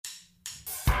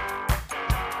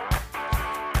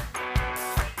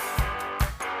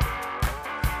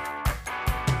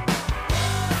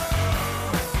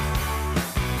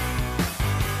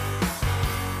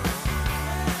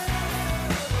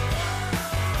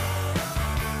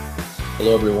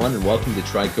Hello, everyone, and welcome to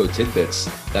Trico Tidbits.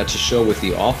 That's a show with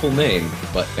the awful name,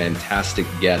 but fantastic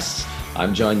guests.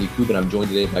 I'm John Yakub, and I'm joined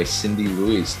today by Cindy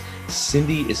Ruiz.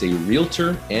 Cindy is a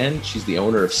realtor, and she's the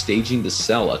owner of Staging to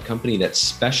Sell, a company that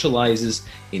specializes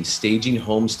in staging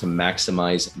homes to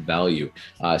maximize value.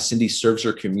 Cindy serves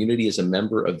her community as a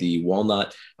member of the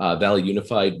Walnut Valley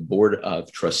Unified Board of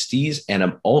Trustees, and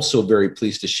I'm also very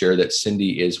pleased to share that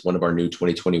Cindy is one of our new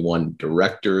 2021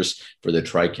 directors for the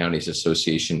Tri-Counties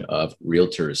Association of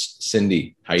Realtors.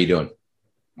 Cindy, how are you doing?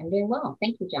 I'm doing well.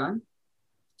 Thank you, John.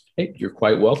 Hey, you're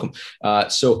quite welcome.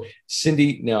 So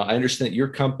Cindy, now I understand that your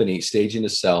company, Staging to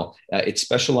Sell, it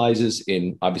specializes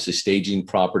in obviously staging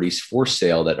properties for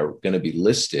sale that are going to be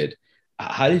listed.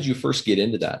 How did you first get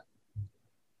into that?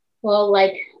 Well,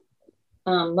 like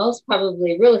most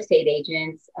probably real estate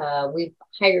agents, we've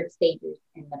hired stagers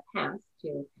in the past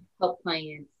to help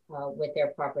clients with their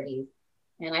properties.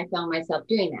 And I found myself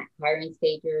doing that, hiring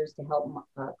stagers to help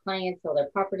clients sell their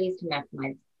properties to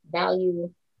maximize value.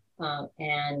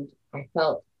 And I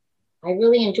felt I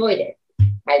really enjoyed it.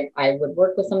 I would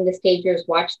work with some of the stagers,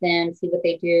 watch them, see what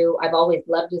they do. I've always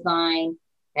loved design.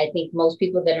 I think most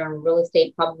people that are in real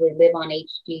estate probably live on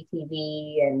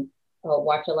HGTV and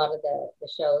watch a lot of the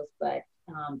shows. But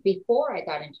before I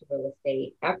got into real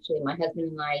estate, actually, my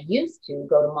husband and I used to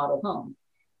go to model homes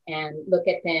and look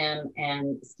at them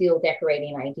and steal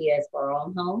decorating ideas for our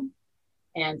own home.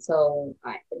 And so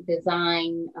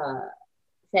design,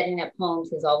 setting up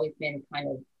homes has always been kind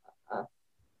of a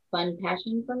fun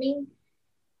passion for me.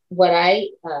 What I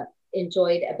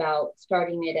enjoyed about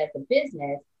starting it as a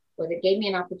business was it gave me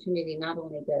an opportunity not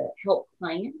only to help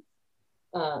clients,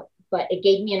 but it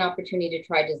gave me an opportunity to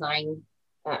try design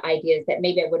ideas that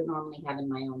maybe I wouldn't normally have in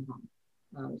my own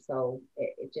home. So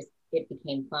it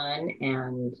became fun,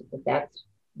 and that's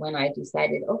when I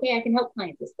decided, okay, I can help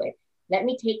clients this way. Let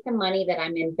me take the money that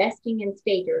I'm investing in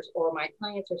stagers or my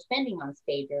clients are spending on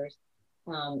stagers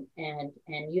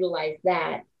and utilize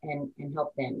that and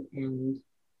help them. And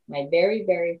my very,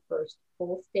 very first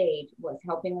full stage was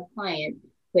helping a client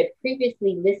who had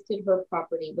previously listed her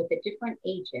property with a different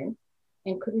agent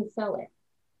and couldn't sell it.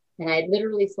 And I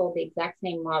literally sold the exact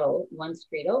same model one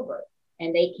street over.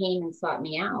 And they came and sought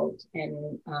me out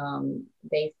and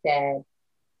they said,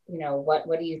 you know, what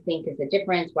do you think is the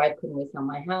difference? Why couldn't we sell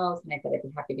my house? And I said, I'd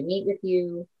be happy to meet with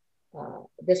you.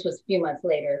 This was a few months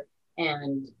later.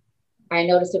 And I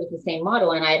noticed it was the same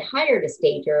model. And I had hired a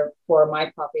stager for my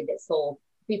property that sold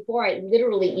before I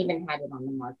literally even had it on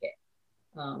the market.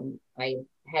 I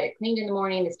had it cleaned in the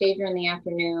morning, the stager in the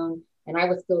afternoon, and I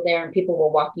was still there. And people were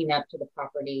walking up to the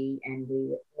property and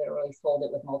we literally sold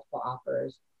it with multiple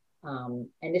offers.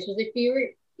 And this was a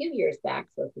few years back.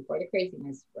 So it's before the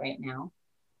craziness right now.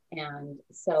 And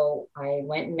so I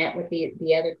went and met with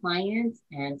the other clients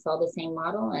and saw the same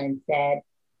model and said,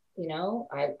 you know,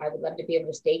 I would love to be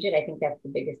able to stage it. I think that's the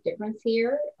biggest difference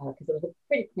here because it was a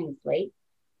pretty clean slate.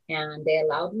 And they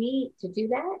allowed me to do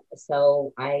that.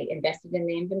 So I invested in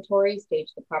the inventory,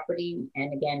 staged the property.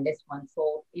 And again, this one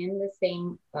sold in the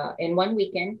same, in one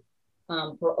weekend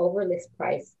for over list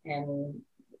price. And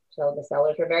so the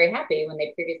sellers were very happy when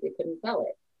they previously couldn't sell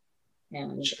it.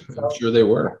 And so I'm sure they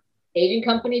were. Agent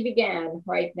company began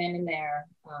right then and there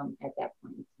at that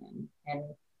point. And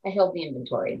I held the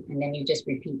inventory, and then you just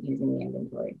repeat using the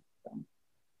inventory. So.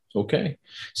 Okay.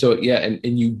 So yeah,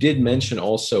 and you did mention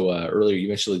also earlier, you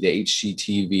mentioned the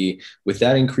HGTV. With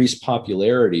that increased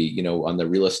popularity, you know, on the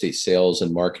real estate sales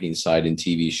and marketing side in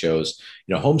TV shows,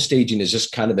 you know, home staging is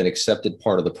just kind of an accepted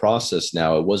part of the process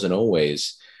now. It wasn't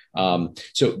always.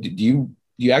 So do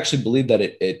you actually believe that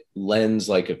it lends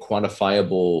like a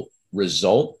quantifiable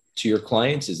result to your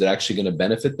clients? Is it actually going to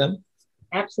benefit them?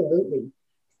 Absolutely.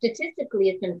 Statistically,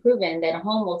 it's been proven that a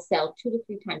home will sell 2 to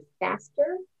 3 times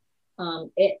faster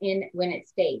when it's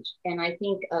staged. And I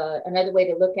think another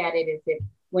way to look at it is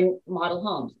when model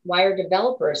homes, why are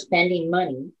developers spending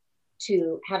money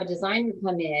to have a designer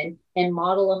come in and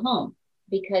model a home?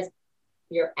 Because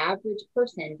your average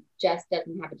person just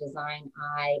doesn't have a design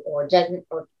eye or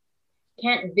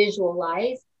can't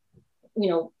visualize, you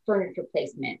know, furniture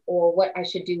placement or what I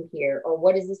should do here, or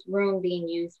what is this room being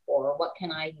used for, or what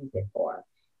can I use it for?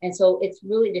 And so it's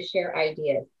really to share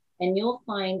ideas. And you'll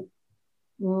find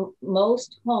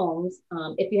most homes,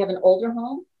 if you have an older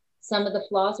home, some of the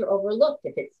flaws are overlooked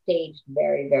if it's staged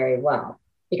very, very well,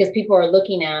 because people are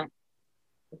looking at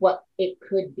what it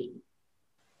could be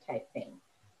type thing.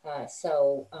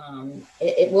 So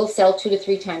it will sell 2 to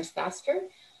 3 times faster.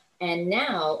 And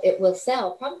now it will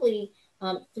sell probably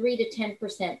 3 to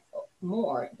 10%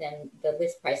 more than the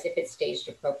list price if it's staged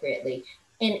appropriately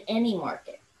in any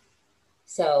market.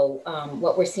 So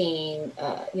what we're seeing,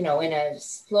 in a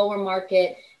slower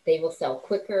market, they will sell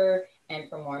quicker and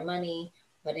for more money.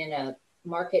 But in a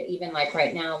market, even like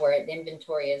right now, where the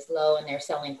inventory is low and they're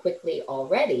selling quickly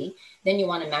already, then you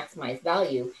want to maximize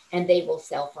value and they will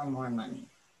sell for more money.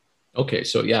 Okay,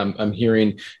 so yeah, I'm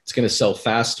hearing it's going to sell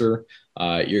faster.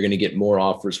 You're going to get more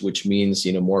offers, which means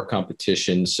more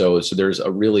competition. So there's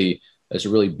a really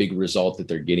big result that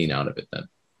they're getting out of it then.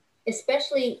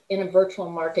 Especially in a virtual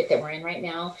market that we're in right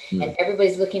now, and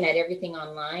everybody's looking at everything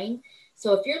online.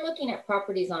 So if you're looking at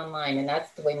properties online, and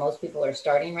that's the way most people are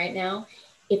starting right now,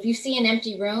 if you see an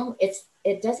empty room,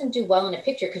 it doesn't do well in a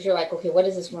picture because you're like, okay, what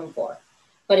is this room for?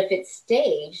 But if it's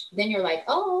staged, then you're like,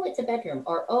 oh, it's a bedroom,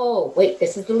 or oh, wait,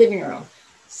 this is the living room.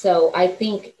 So I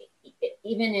think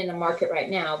even in a market right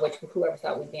now, which whoever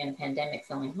thought we'd be in a pandemic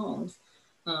selling homes,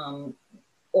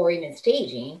 or even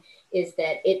staging, is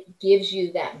that it gives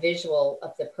you that visual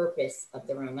of the purpose of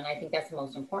the room. And I think that's the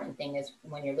most important thing is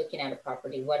when you're looking at a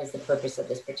property, what is the purpose of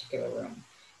this particular room?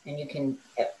 And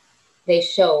they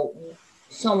show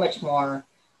so much more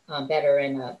better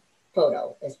in a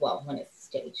photo as well when it's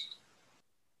staged.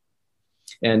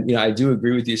 And I do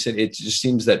agree with you. Said it just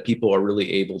seems that people are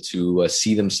really able to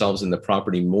see themselves in the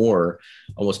property more,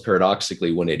 almost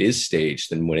paradoxically, when it is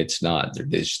staged than when it's not.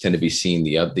 They just tend to be seeing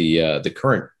the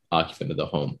current occupant of the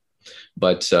home.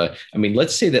 But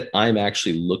let's say that I'm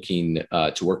actually looking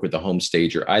to work with a home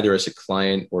stager, either as a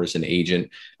client or as an agent.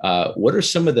 What are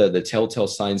some of the telltale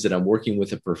signs that I'm working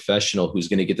with a professional who's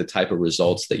going to get the type of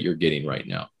results that you're getting right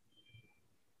now?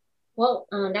 Well,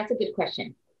 that's a good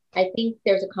question. I think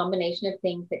there's a combination of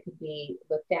things that could be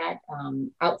looked at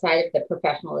outside of the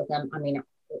professionalism.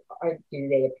 Do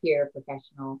they appear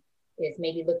professional? Is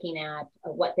maybe looking at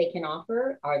what they can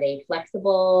offer. Are they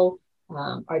flexible?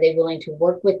 Are they willing to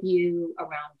work with you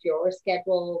around your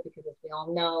schedule? Because as we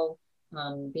all know,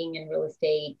 being in real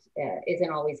estate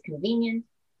isn't always convenient.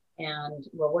 And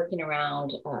we're working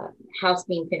around house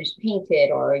being finished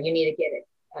painted, or you need to get it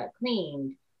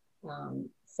cleaned.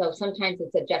 So sometimes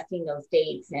it's adjusting those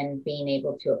dates and being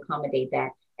able to accommodate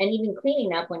that. And even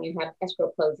cleaning up when you have escrow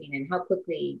closing, and how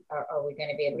quickly are we going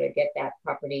to be able to get that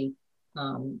property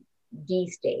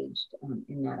de-staged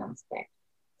in that aspect.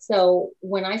 So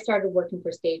when I started working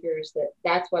for stagers,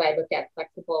 that's what I looked at: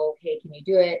 flexible. Hey, can you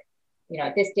do it?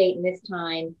 At this date and this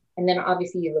time. And then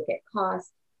obviously you look at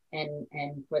cost and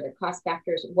for the cost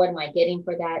factors, what am I getting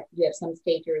for that? You have some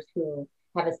stagers who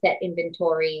have a set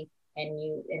inventory,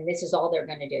 and this is all they're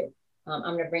going to do. I'm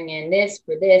going to bring in this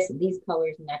for this, and these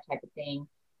colors and that type of thing.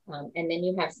 And then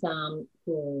you have some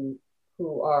who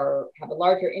have a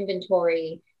larger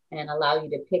inventory and allow you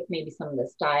to pick maybe some of the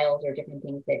styles or different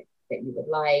things that you would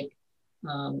like.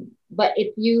 But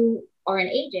if you are an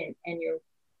agent and you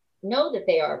know that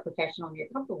they are a professional and you're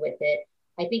comfortable with it,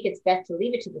 I think it's best to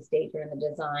leave it to the stager and the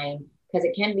design, because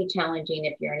it can be challenging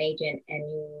if you're an agent and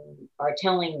you are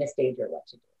telling the stager what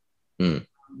to do.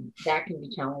 That can be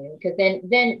challenging, because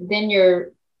then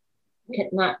you're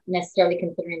not necessarily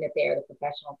considering that they are the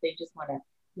professional. So you just want to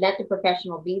let the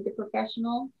professional be the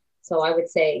professional. So I would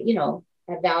say,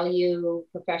 value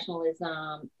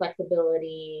professionalism,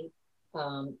 flexibility,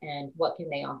 and what can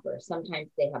they offer. Sometimes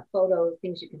they have photos,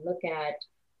 things you can look at,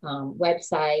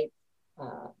 websites.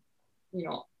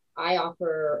 I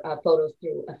offer photos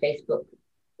through a Facebook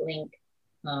link,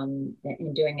 and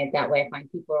doing it that way. I find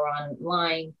people are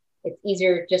online. It's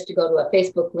easier just to go to a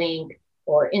Facebook link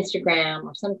or Instagram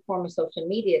or some form of social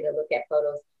media to look at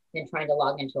photos than trying to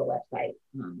log into a website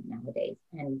nowadays.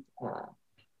 And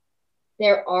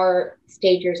there are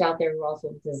stagers out there who are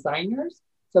also designers.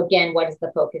 So again, what is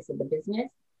the focus of the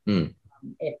business?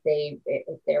 If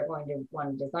they're going to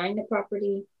want to design the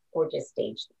property or just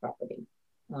stage the property.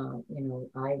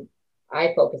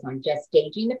 I focus on just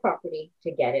staging the property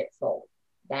to get it sold.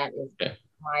 That is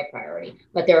my priority.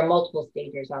 But there are multiple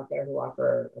stagers out there who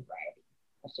offer a variety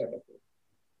of services.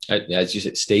 As you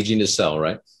said, staging to sell,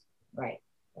 right? Right.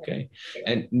 Okay.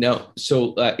 And now,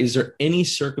 so is there any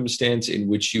circumstance in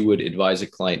which you would advise a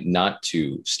client not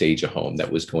to stage a home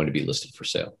that was going to be listed for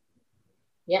sale?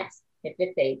 Yes. If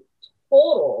it's a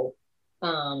total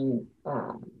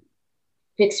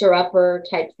fixer-upper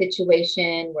type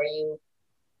situation where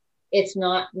it's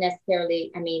not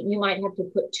necessarily, you might have to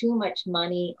put too much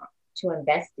money to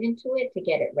invest into it to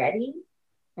get it ready.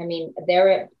 There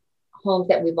are homes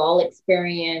that we've all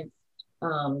experienced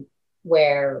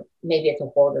where maybe it's a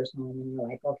hoarder's home and you're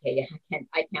like, okay,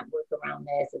 I can't work around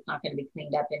this. It's not going to be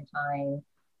cleaned up in time.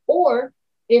 Or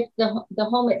if the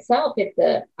home itself,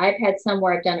 I've had some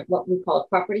where I've done what we call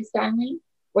property styling,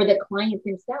 where the client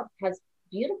himself has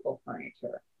beautiful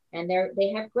furniture, and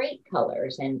they have great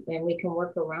colors, and we can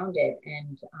work around it.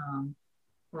 And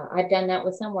I've done that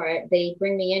with somewhere they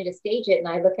bring me in to stage it, and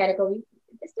I look at it, go,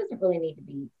 this doesn't really need to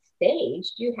be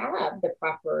staged. You have the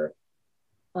proper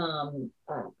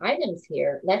items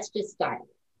here. Let's just style it.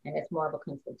 And it's more of a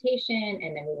consultation,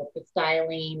 and then we look at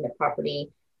styling the property.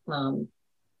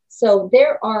 So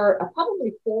there are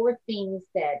probably 4 things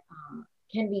that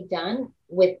can be done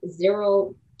with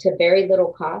zero to very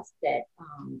little cost that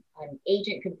an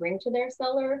agent could bring to their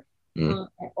seller in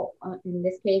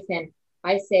this case. And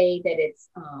I say that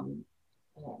it's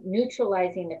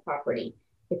neutralizing the property.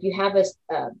 If you have a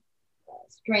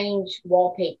strange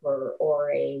wallpaper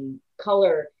or a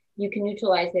color, you can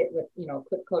neutralize it with, a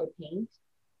quick coat of paint.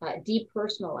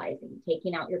 Depersonalizing,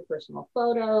 taking out your personal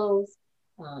photos.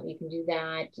 You can do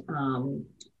that.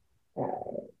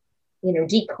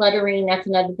 Decluttering, that's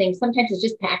another thing. Sometimes it's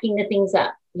just packing the things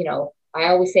up. I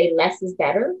always say less is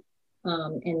better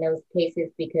in those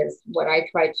cases, because what I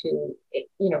try to,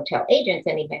 tell agents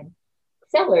and even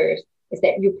sellers is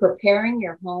that you're preparing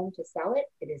your home to sell it.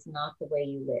 It is not the way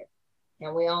you live.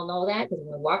 And we all know that, because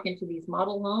when we walk into these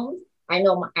model homes, I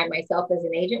know I myself as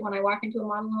an agent, when I walk into a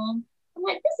model home, I'm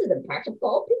like, this is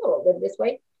impractical. People don't live this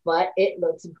way, but it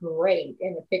looks great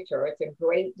in the picture. It's a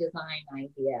great design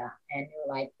idea. And you're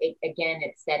like,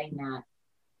 it's setting that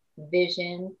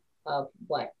vision of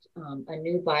what a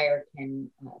new buyer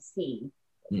can see.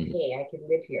 Hey, I could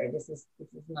live here. This is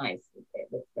nice.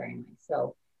 It looks very nice.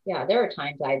 So yeah, there are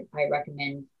times I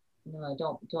recommend,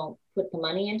 don't put the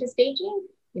money into staging,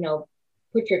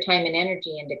 put your time and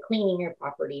energy into cleaning your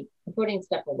property and putting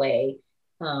stuff away.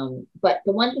 But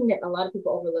the one thing that a lot of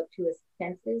people overlook too is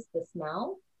senses, the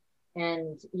smell.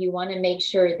 And you want to make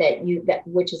sure that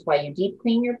which is why you deep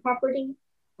clean your property,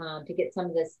 to get some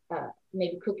of this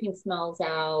maybe cooking smells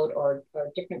out, or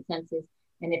different senses.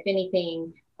 And if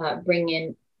anything, bring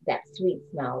in that sweet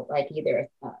smell, like either,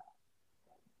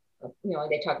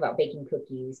 they talk about baking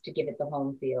cookies to give it the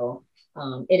home feel.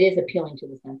 It is appealing to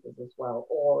the senses as well.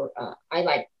 Or I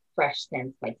like fresh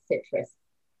scents, like citrus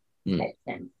type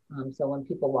scents. So when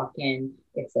people walk in,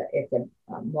 it's a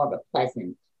more of a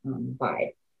pleasant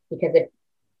vibe. Because if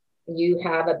you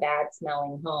have a bad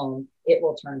smelling home, it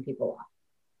will turn people off,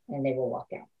 and they will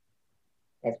walk out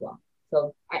as well.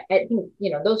 So I think,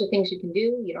 those are things you can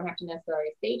do. You don't have to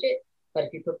necessarily stage it, but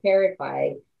if you prepare it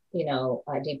by,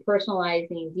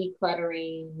 depersonalizing,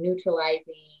 decluttering,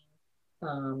 neutralizing,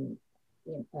 and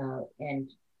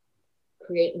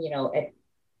creating,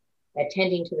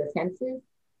 attending to the senses,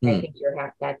 I think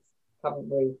that's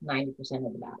probably 90%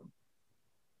 of the battle.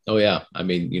 Oh yeah. I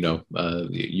mean,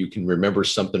 you can remember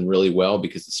something really well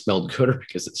because it smelled good or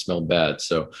because it smelled bad.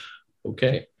 So,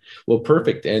 okay. Well,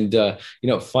 perfect. And,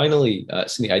 finally,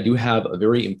 Cindy, I do have a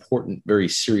very important, very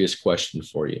serious question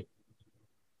for you.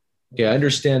 Okay. I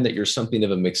understand that you're something of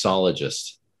a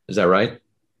mixologist. Is that right?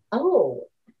 Oh,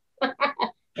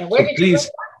 and where did you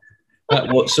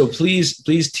so please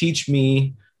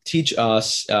teach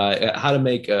us how to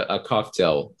make a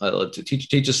cocktail.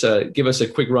 Teach us, give us a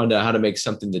quick rundown how to make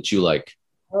something that you like.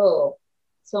 Oh,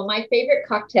 so my favorite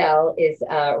cocktail is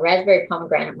raspberry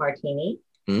pomegranate martini.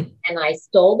 And I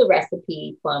stole the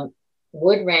recipe from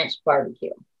Wood Ranch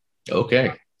Barbecue.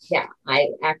 Okay. Yeah,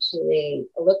 I actually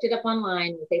looked it up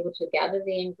online, was able to gather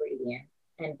the ingredients,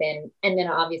 and then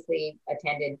obviously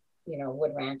attended,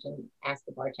 Wood Ranch and asked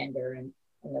the bartender and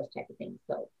those type of things.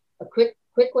 So a quick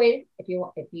way, if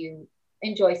you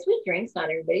enjoy sweet drinks,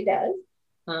 not everybody does.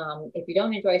 If you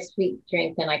don't enjoy sweet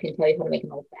drinks, then I can tell you how to make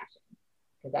an old fashioned,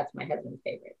 because that's my husband's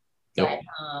favorite. But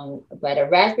a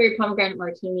raspberry pomegranate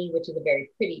martini, which is a very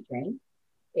pretty drink,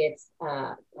 it's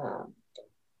a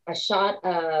shot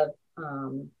of,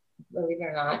 believe it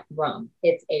or not, rum.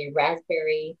 It's a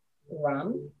raspberry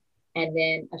rum, and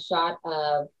then a shot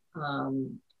of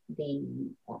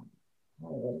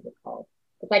what is it called?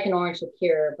 It's like an orange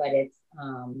liqueur, but it's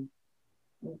I'm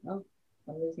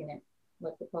losing it.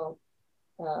 What's it called?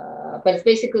 But it's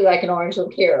basically like an orange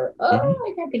liqueur.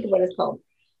 I can't think of what it's called.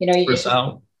 You just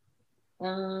no,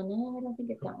 I don't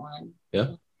think it's that one.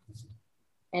 Yeah.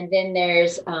 And then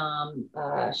there's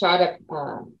a shot of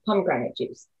pomegranate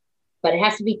juice, but it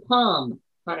has to be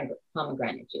pomegranate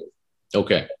juice.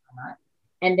 Okay.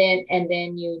 And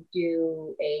then you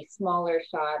do a smaller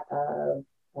shot of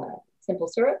simple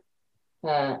syrup,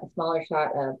 a smaller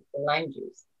shot of lime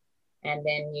juice, and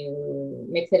then you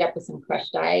mix it up with some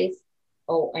crushed ice.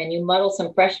 Oh, and you muddle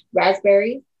some fresh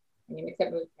raspberries, and you mix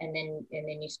it with, and then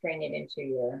you strain it into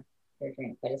your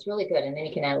drink. But it's really good, and then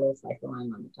you can add a little slice of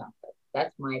lime on the top. But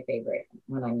that's my favorite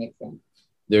when I'm mixing.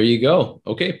 There you go.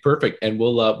 Okay, perfect. And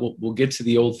we'll get to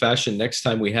the old fashioned next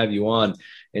time we have you on.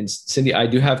 And Cindy, I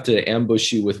do have to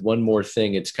ambush you with one more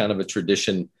thing. It's kind of a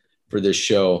tradition for this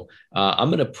show. I'm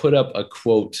going to put up a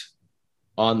quote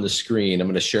on the screen. I'm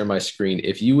going to share my screen.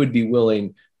 If you would be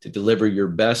willing to deliver your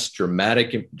best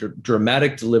dramatic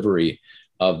delivery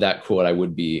of that quote, I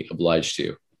would be obliged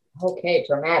to. Okay,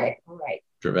 dramatic. All right.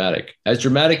 Dramatic. As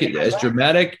dramatic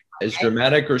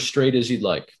or straight as you'd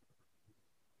like.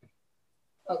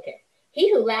 Okay.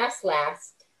 He who laughs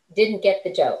last didn't get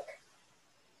the joke.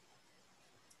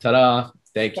 Ta-da.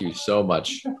 Thank you so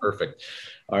much. Perfect.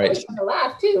 All right. I was going to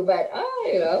laugh too, but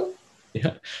you know.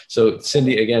 Yeah. So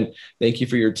Cindy, again, thank you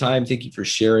for your time. Thank you for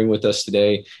sharing with us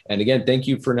today. And again, thank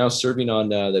you for now serving on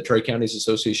the Tri-Counties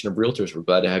Association of Realtors. We're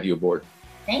glad to have you aboard.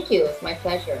 Thank you. It's my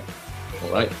pleasure. All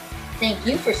right. Thank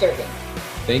you for serving.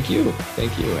 Thank you.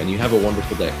 Thank you. And you have a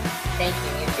wonderful day. Thank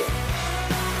you.